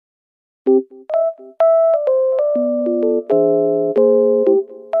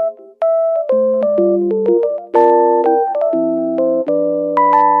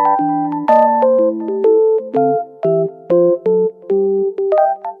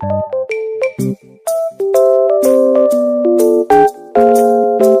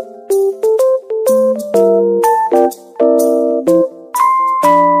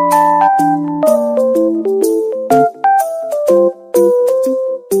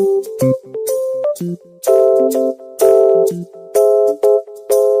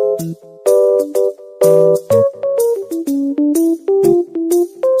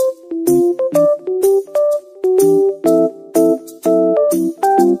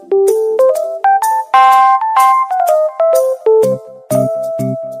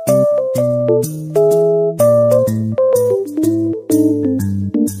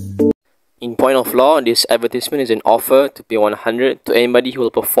In point of law, this advertisement is an offer to pay 100 to anybody who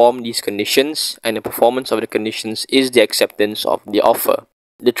will perform these conditions, and the performance of the conditions is the acceptance of the offer.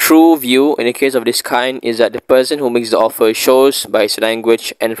 The true view in a case of this kind is that the person who makes the offer shows by his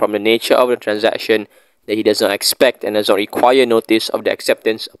language and from the nature of the transaction that he does not expect and does not require notice of the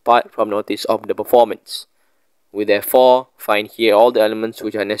acceptance apart from notice of the performance. We therefore find here all the elements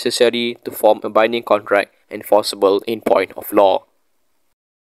which are necessary to form a binding contract enforceable in point of law.